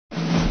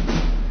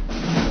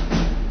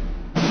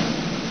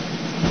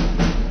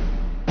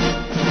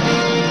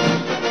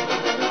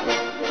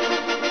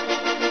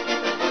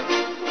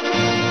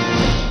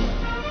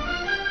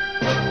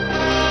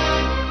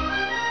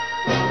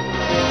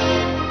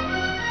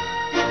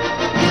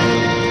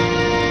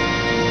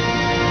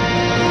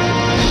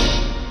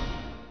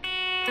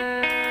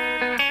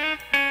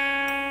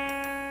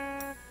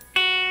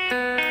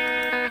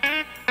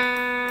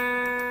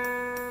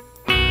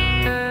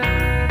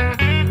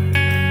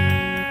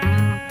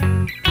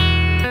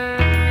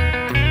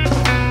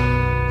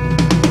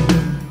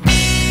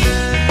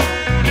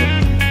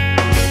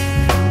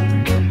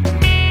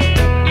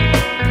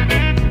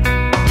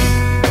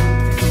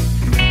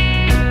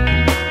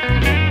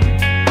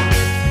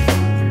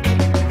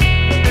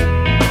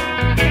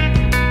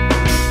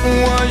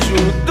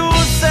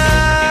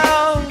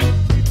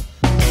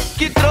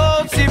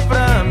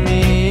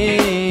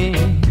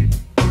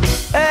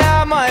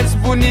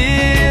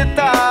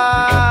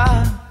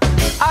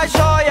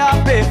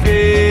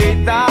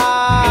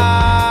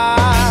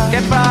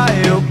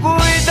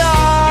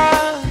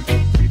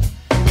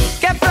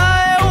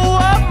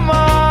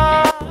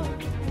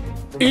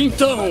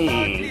Então,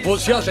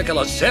 você acha que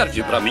ela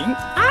serve pra mim?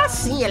 Ah,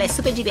 sim, ela é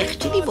super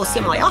divertida e você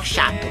é o maior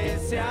chato.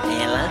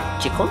 Ela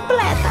te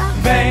completa.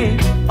 Vem,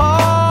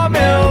 oh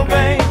meu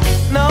bem,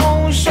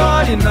 não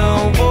chore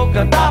não, vou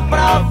cantar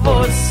pra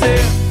você.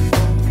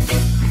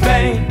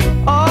 Vem,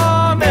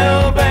 oh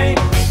meu bem,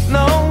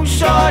 não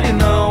chore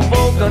não,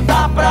 vou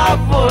cantar pra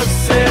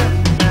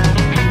você.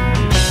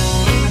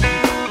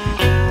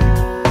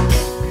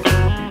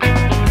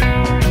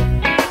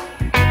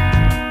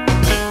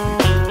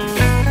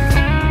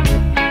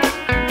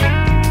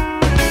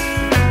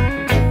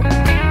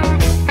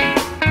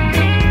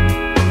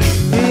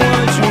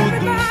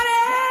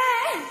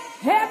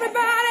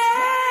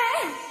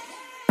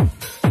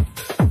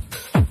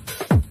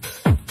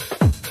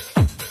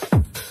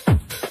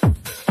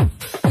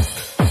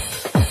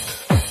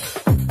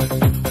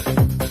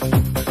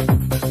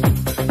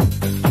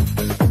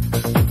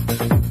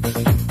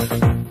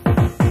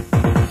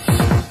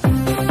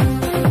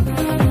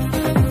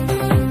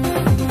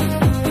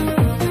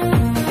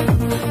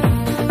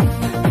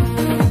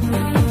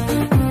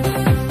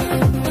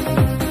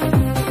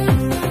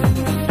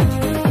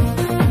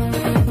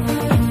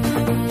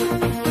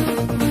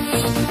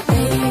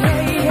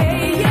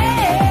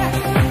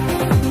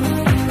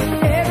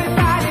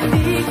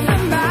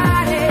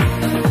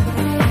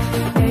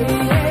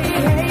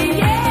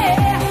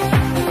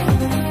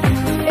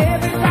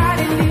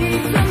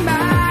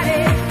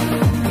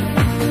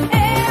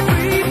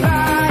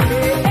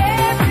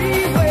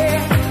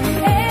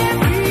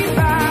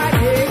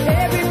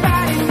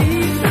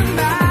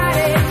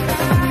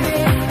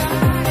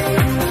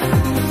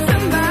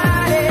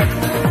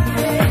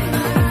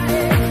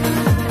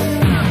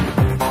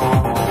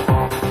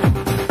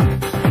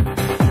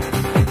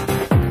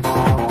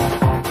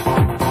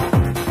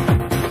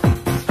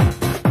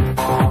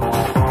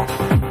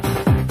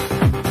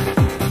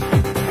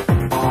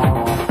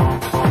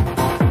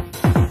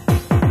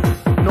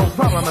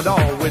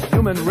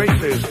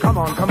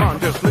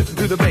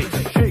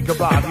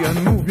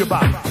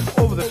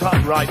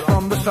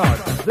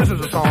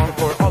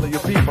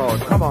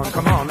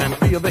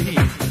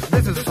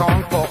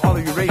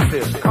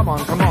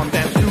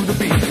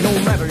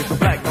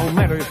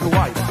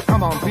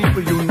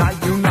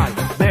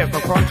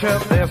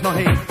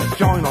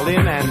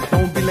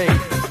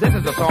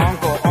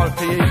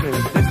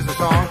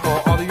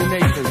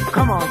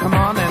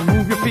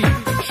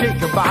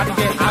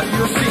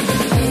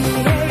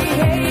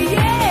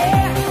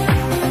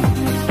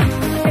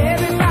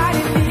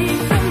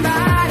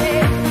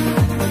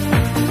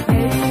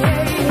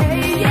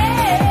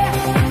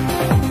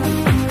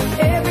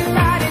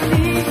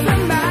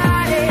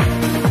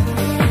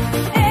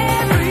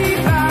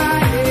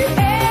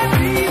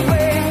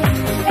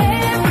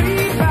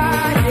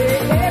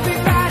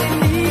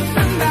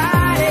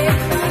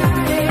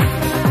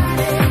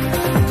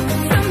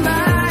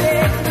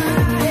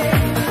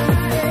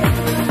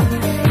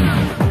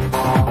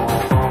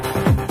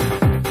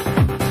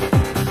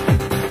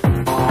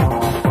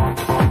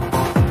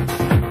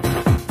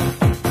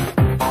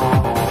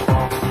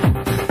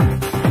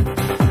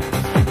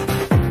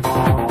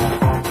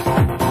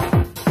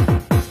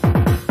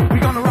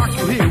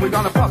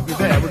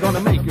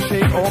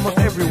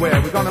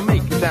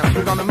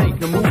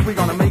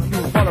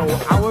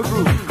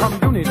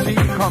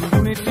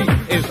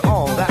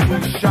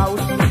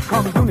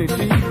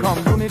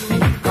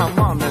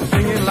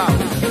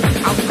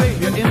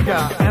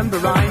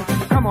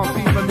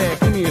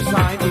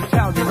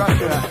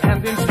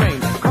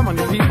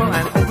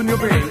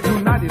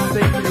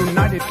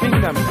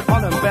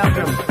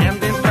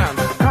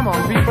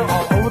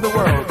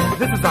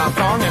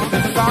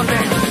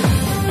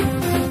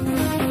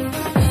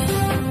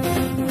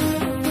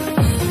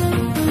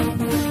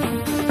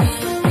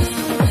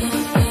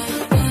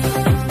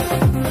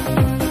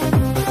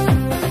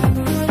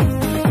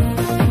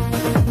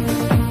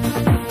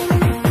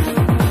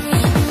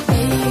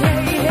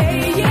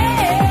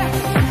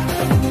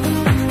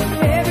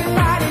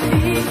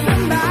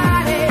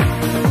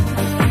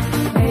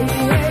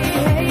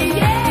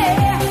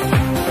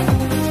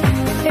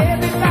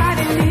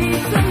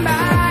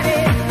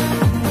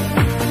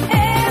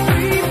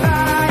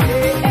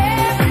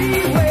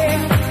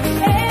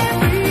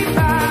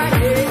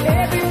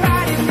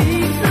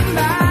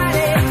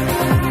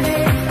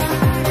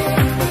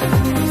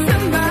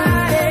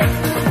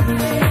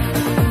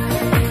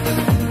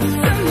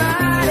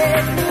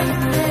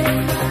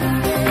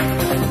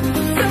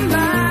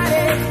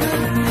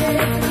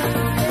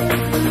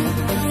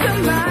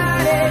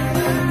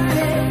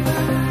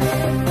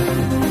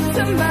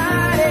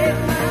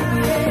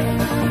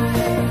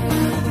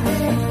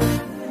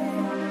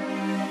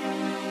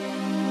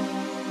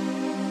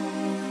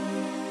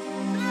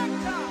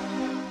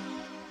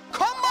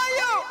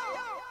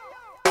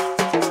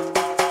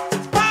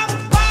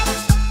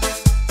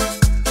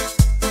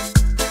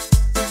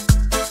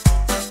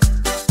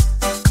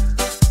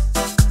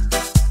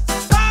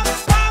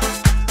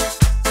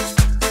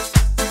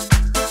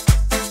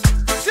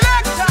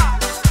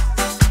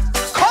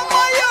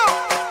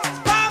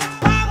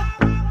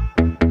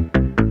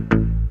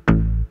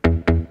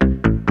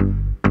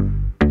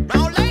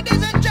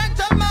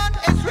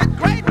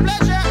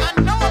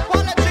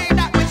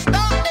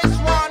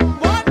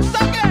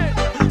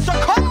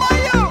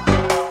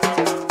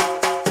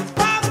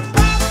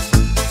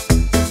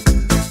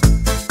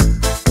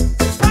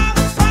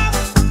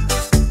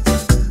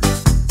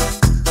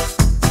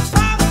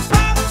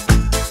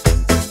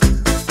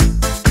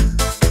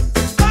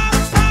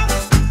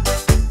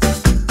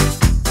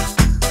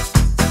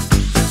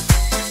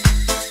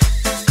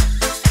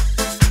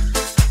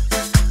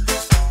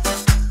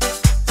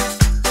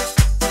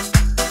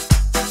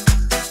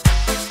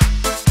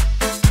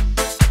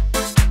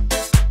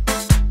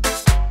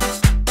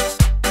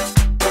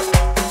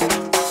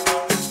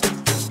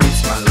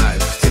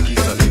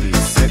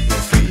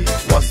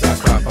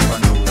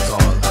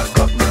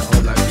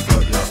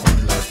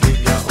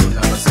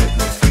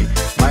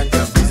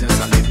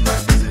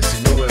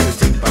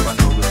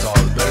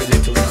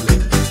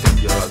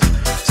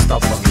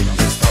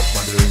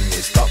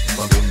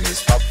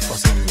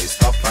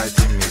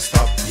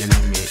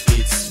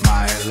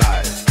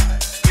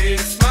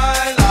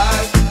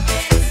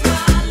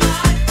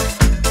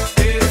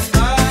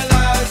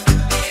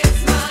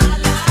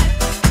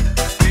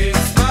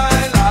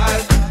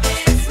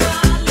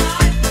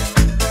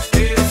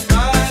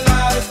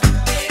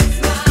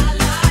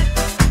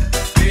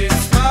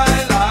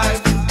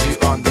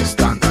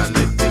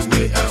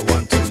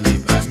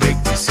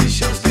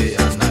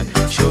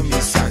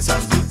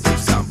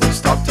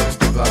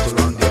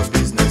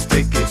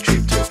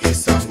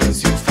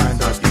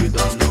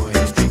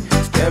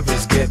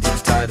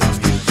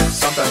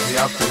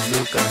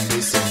 you can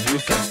listen, you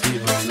can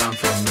even learn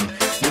from me.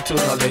 Little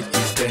knowledge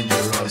is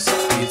dangerous.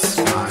 It's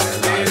my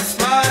life. It's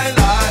my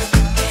life.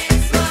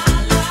 It's my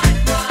life,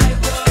 my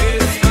world.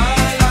 It's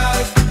my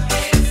life.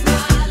 It's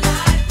my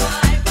life,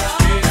 my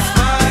brother. It's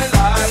my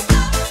life.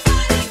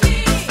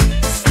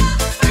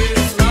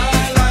 It's my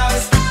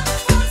life. It's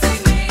my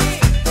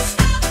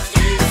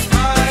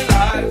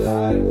life.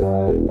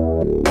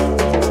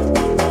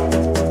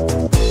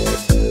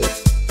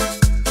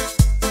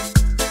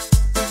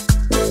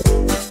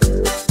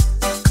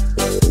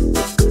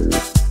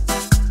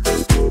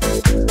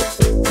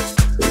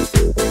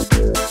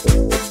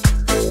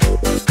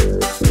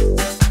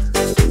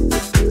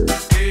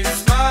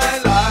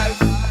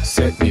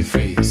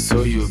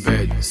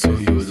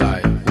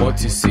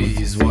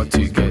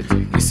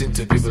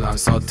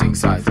 Saw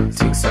things I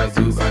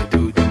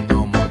do, then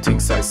no more.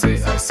 Things I say,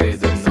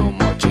 then no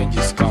more.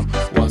 Changes come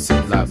once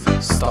in life.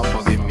 Stop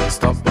bugging me,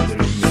 stop bothering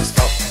me,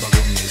 stop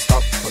bugging me,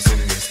 stop fussing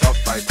me, stop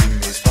fighting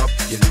me, stop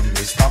killing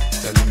me, stop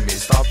telling me,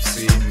 stop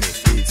seeing me.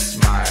 It's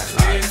my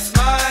life. It's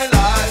my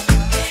life.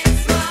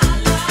 It's my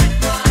life,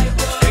 my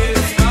world.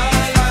 It's my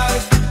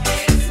life.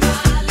 It's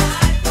my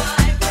life,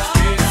 my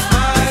brother. It's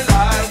my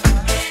life.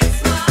 It's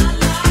my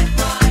life,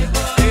 my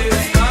world.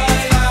 It's my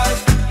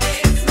life.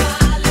 It's my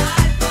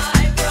life,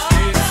 my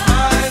brother. It's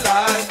my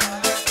life.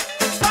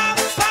 Pop,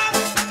 pop.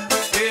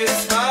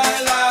 It's my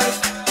life.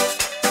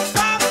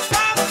 Pop,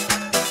 pop.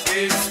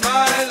 It's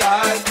my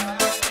life.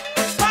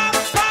 Pop,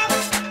 pop.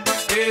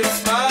 It's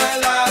my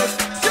life.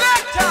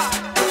 Selector,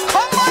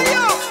 come on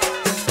you.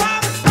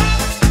 Pop, pop.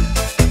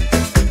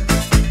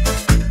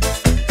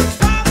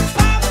 Pop,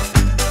 pop.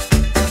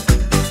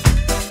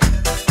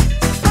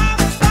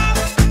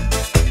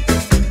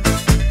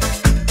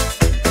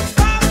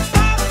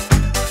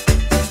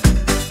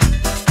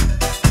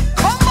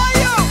 Come on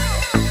you.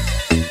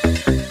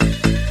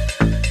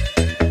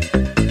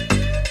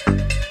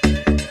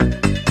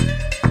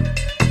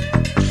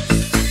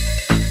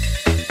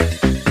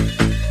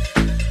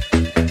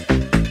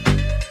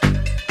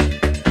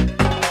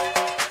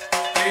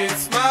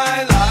 It's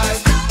my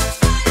life.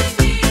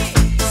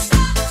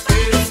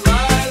 It's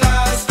my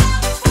life.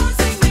 It's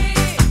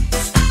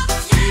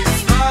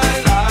my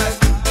life. It's my life.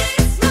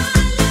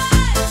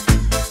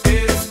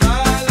 It's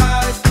my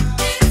life.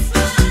 It's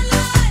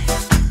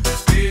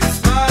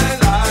my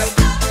life.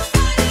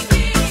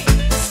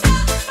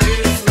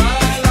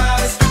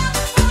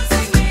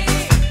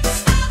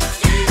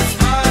 It's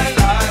my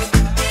life.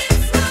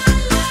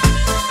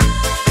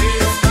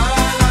 It's my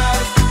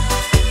life.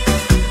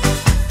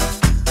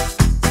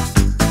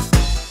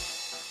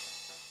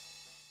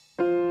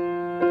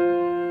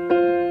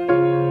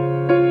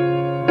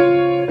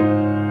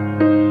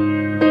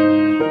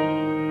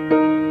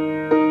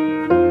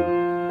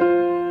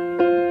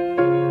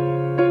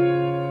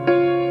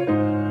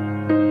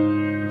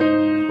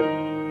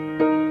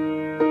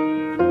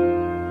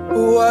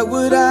 What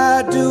would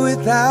I do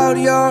without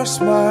your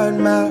smart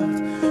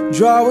mouth?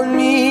 Drawing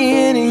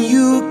me in and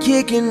you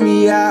kicking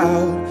me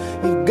out.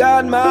 You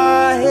got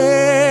my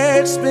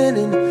head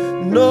spinning,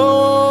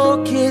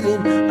 no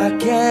kidding. I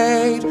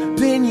can't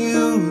pin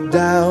you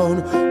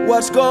down.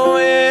 What's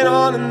going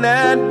on in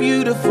that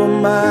beautiful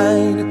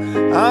mind?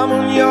 I'm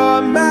on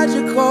your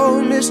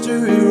magical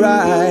mystery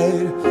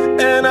ride,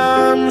 and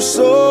I'm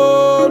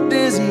so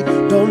dizzy,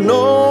 don't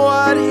know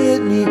what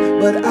hit me,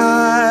 but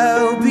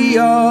I'll be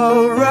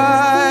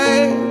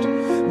alright.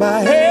 My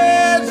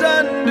head's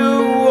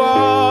underwater,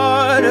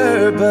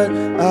 but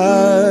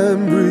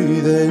I'm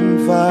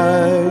breathing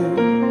fine.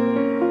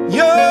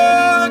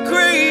 You're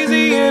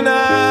crazy and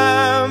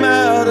I'm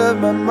out of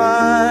my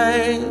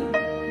mind,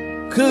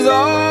 'cause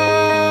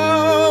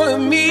all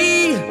of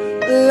me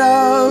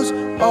loves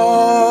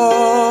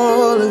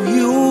all of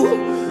you.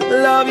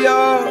 Love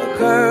your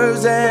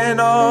curves and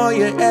all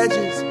your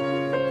edges,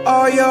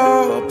 all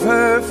your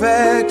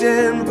perfect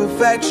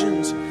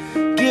imperfections.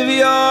 Give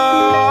your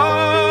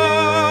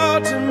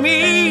all to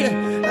me,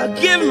 I'll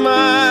give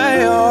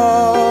my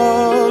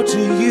all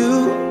to you.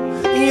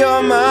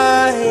 You're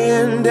my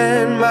end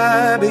and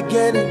my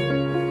beginning.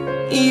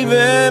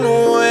 Even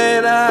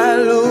when I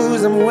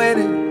lose, I'm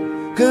winning,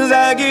 'cause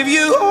I give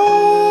you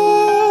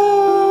all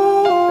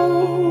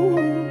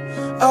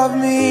of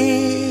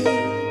me.